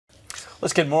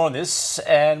Let's get more on this,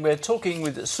 and we're talking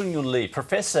with Sung-Yoon Lee,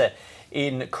 Professor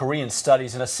in Korean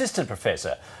Studies and Assistant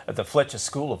Professor at the Fletcher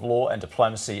School of Law and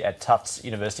Diplomacy at Tufts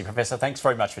University. Professor, thanks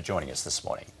very much for joining us this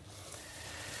morning.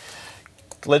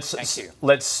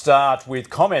 Let's start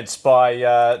with comments by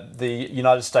the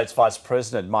United States Vice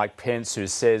President Mike Pence, who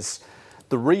says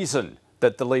the reason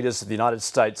that the leaders of the United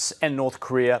States and North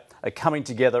Korea are coming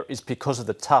together is because of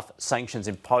the tough sanctions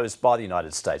imposed by the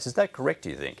United States. Is that correct, do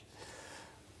you think?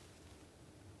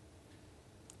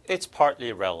 It's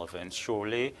partly relevant,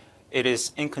 surely. It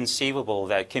is inconceivable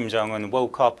that Kim Jong-un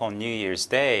woke up on New Year's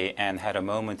Day and had a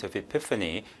moment of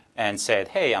epiphany and said,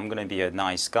 hey, I'm going to be a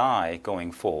nice guy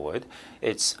going forward.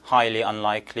 It's highly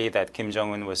unlikely that Kim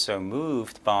Jong-un was so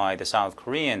moved by the South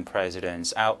Korean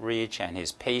president's outreach and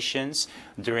his patience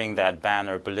during that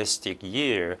banner ballistic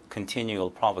year, continual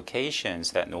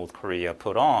provocations that North Korea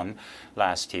put on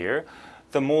last year.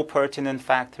 The more pertinent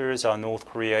factors are North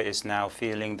Korea is now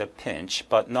feeling the pinch,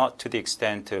 but not to the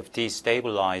extent of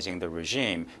destabilizing the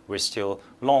regime. We're still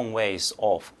long ways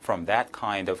off from that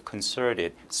kind of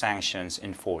concerted sanctions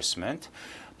enforcement.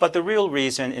 But the real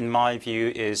reason, in my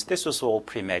view, is this was all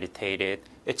premeditated.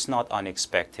 It's not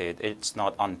unexpected. It's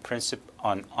not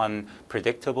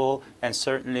unpredictable, and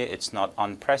certainly it's not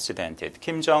unprecedented.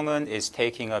 Kim Jong-un is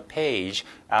taking a page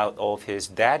out of his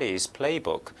daddy's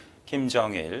playbook, Kim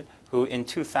Jong-il, who in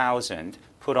 2000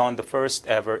 put on the first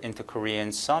ever inter-Korean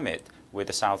summit with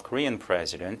the South Korean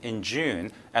president in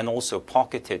June and also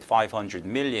pocketed $500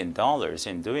 million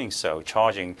in doing so,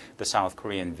 charging the South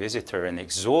Korean visitor an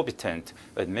exorbitant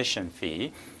admission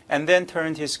fee, and then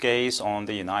turned his gaze on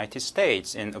the United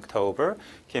States. In October,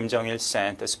 Kim Jong-il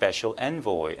sent a special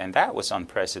envoy, and that was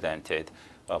unprecedented.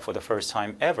 For the first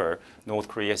time ever, North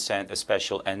Korea sent a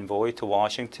special envoy to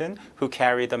Washington who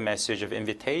carried a message of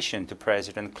invitation to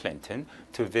President Clinton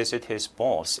to visit his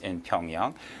boss in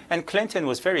Pyongyang. And Clinton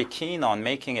was very keen on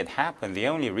making it happen. The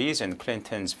only reason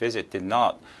Clinton's visit did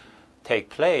not take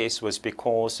place was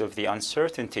because of the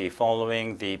uncertainty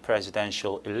following the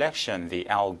presidential election, the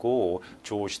Al Gore,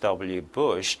 George W.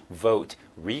 Bush vote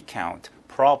recount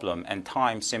problem, and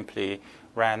time simply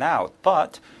ran out.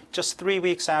 But just 3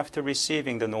 weeks after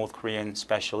receiving the North Korean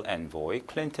special envoy,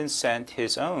 Clinton sent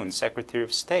his own Secretary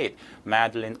of State,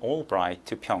 Madeleine Albright,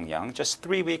 to Pyongyang just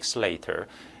 3 weeks later.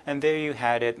 And there you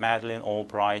had it, Madeleine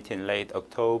Albright in late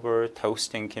October,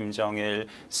 toasting Kim Jong-il,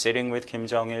 sitting with Kim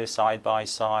Jong-il side by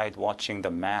side, watching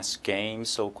the mass game,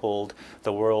 so-called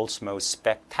the world's most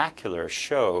spectacular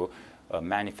show, a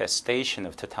manifestation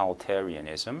of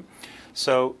totalitarianism.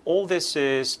 So all this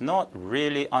is not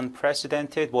really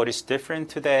unprecedented. What is different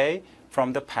today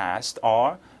from the past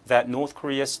are that North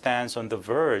Korea stands on the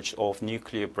verge of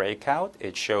nuclear breakout.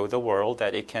 It showed the world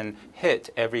that it can hit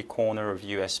every corner of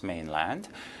U.S. mainland,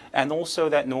 and also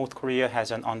that North Korea has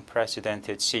an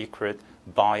unprecedented secret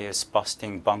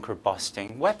bias-busting,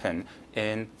 bunker-busting weapon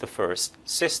in the first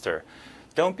sister.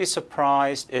 Don't be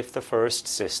surprised if the first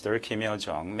sister, Kim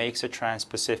Yo-jong, makes a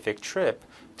trans-Pacific trip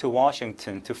to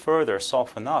Washington to further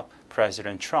soften up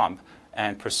President Trump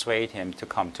and persuade him to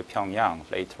come to Pyongyang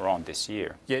later on this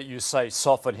year. Yet you say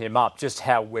soften him up. Just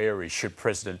how wary should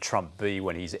President Trump be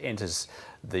when he enters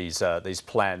these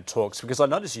planned talks? Because I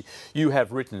notice you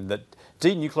have written that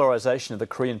denuclearization of the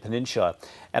Korean Peninsula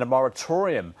and a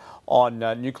moratorium on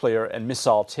nuclear and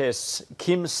missile tests,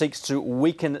 Kim seeks to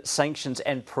weaken sanctions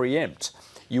and preempt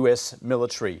US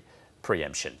military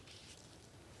preemption.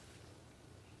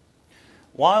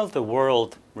 While the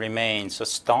world remains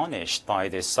astonished by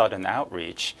this sudden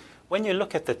outreach, when you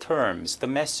look at the terms, the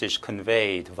message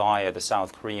conveyed via the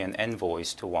South Korean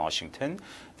envoys to Washington,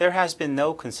 there has been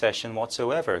no concession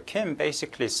whatsoever. Kim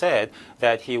basically said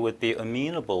that he would be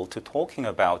amenable to talking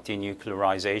about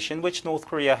denuclearization, which North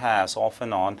Korea has off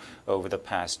and on over the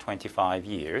past 25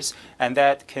 years, and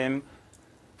that Kim,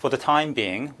 for the time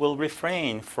being, will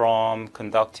refrain from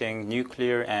conducting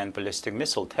nuclear and ballistic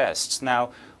missile tests.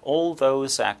 Now, all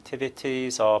those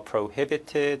activities are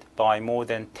prohibited by more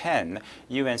than 10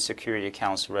 UN Security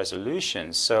Council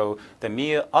resolutions. So the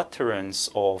mere utterance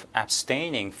of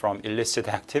abstaining from illicit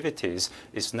activities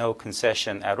is no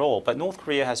concession at all. But North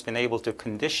Korea has been able to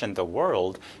condition the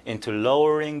world into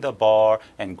lowering the bar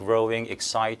and growing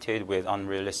excited with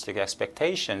unrealistic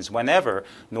expectations whenever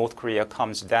North Korea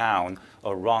comes down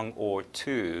a rung or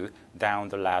two down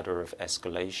the ladder of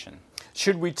escalation.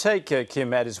 Should we take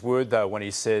Kim at his word, though, when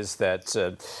he says that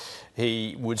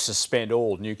he would suspend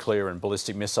all nuclear and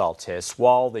ballistic missile tests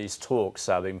while these talks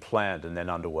are being planned and then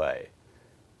underway?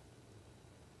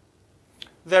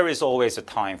 There is always a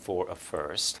time for a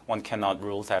first. One cannot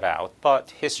rule that out,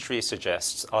 but history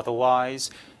suggests otherwise.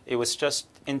 It was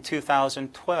just in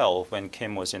 2012, when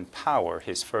Kim was in power,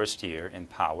 his first year in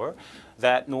power,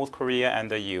 that North Korea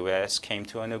and the US came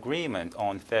to an agreement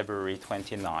on February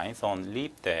 29th, on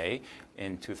Leap Day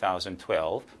in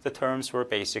 2012. The terms were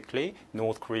basically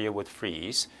North Korea would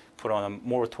freeze, put on a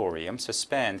moratorium,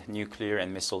 suspend nuclear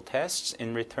and missile tests,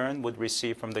 in return would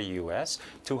receive from the US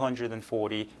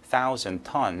 240,000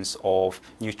 tons of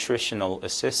nutritional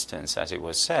assistance, as it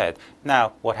was said.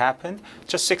 Now, what happened?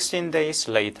 Just 16 days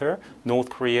later, North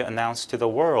Korea announced to the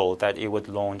world that it would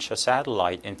launch a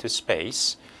satellite into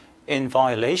space in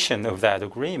violation of that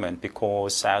agreement,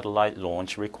 because satellite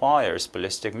launch requires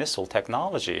ballistic missile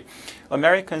technology.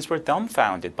 Americans were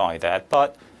dumbfounded by that,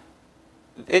 but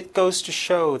it goes to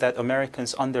show that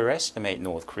Americans underestimate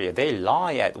North Korea. They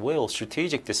lie at will.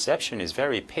 Strategic deception is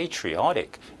very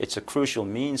patriotic. It's a crucial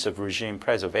means of regime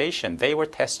preservation. They were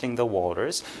testing the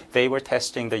waters. They were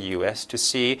testing the U.S. to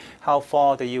see how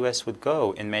far the U.S. would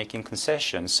go in making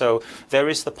concessions. So there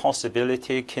is the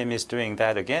possibility Kim is doing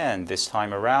that again this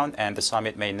time around, and the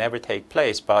summit may never take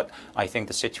place. But I think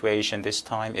the situation this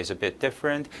time is a bit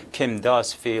different. Kim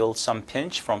does feel some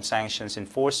pinch from sanctions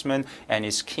enforcement and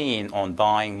is keen on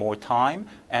buying more time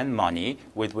and money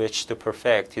with which to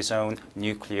perfect his own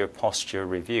nuclear posture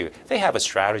review. They have a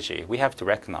strategy. We have to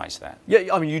recognize that.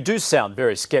 Yeah, I mean, you do sound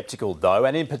very sceptical, though,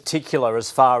 and in particular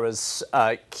as far as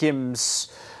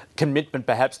Kim's commitment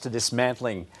perhaps to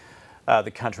dismantling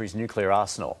the country's nuclear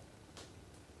arsenal.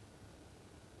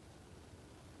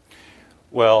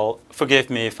 Well, forgive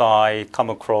me if I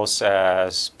come across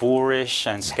as boorish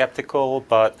and skeptical,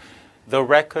 but the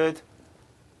record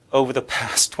over the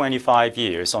past 25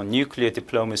 years on nuclear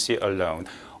diplomacy alone,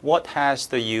 what has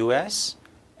the US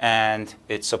and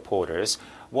its supporters,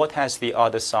 what has the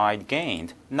other side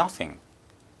gained? Nothing.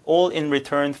 All in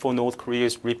return for North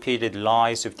Korea's repeated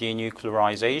lies of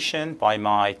denuclearization. By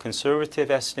my conservative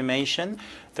estimation,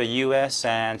 the US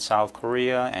and South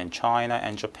Korea and China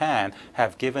and Japan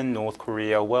have given North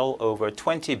Korea well over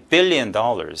 $20 billion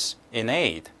in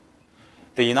aid.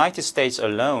 The United States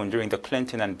alone during the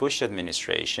Clinton and Bush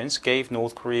administrations gave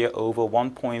North Korea over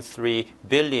 $1.3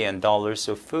 billion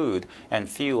of food and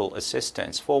fuel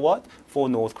assistance. For what? For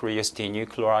North Korea's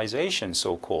denuclearization,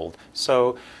 so-called.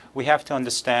 So we have to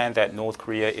understand that North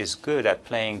Korea is good at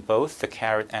playing both the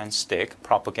carrot and stick,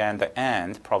 propaganda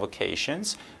and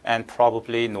provocations, and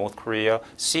probably North Korea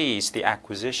sees the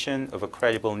acquisition of a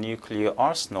credible nuclear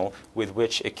arsenal with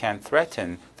which it can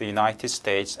threaten the United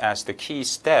States as the key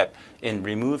step in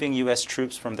removing US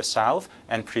troops from the South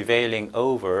and prevailing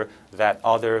over that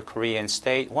other Korean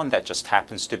state, one that just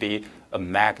happens to be a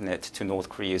magnet to North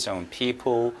Korea's own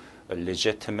people, a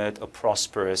legitimate, a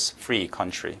prosperous, free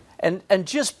country. And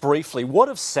just briefly, what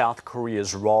of South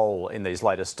Korea's role in these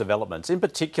latest developments, in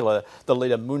particular the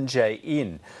leader Moon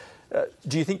Jae-in?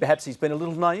 Do you think perhaps he's been a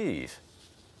little naive?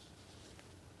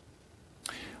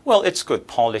 Well, it's good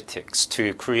politics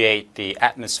to create the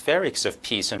atmospherics of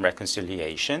peace and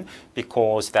reconciliation,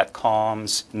 because that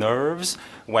calms nerves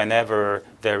whenever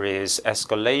there is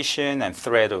escalation and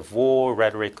threat of war,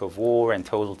 rhetoric of war and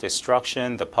total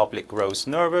destruction. The public grows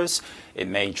nervous. It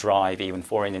may drive even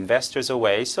foreign investors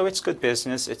away. So it's good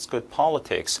business, it's good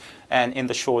politics. And in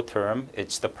the short term,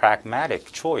 it's the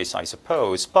pragmatic choice, I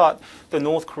suppose. But the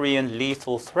North Korean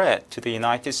lethal threat to the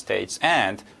United States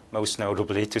and most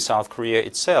notably to South Korea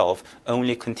itself,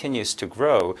 only continues to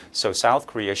grow. So South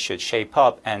Korea should shape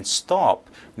up and stop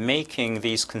making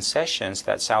these concessions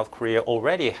that South Korea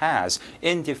already has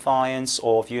in defiance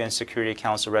of UN Security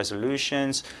Council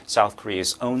resolutions, South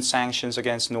Korea's own sanctions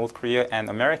against North Korea, and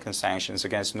American sanctions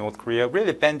against North Korea,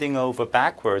 really bending over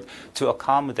backward to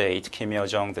accommodate Kim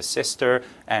Yo-jong, the sister,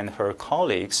 and her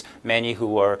colleagues, many who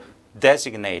were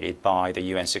designated by the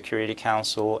UN Security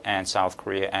Council and South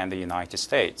Korea and the United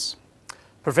States.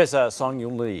 Professor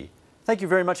Sung-Yoon Lee, thank you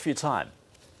very much for your time.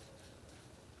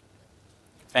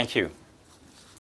 Thank you.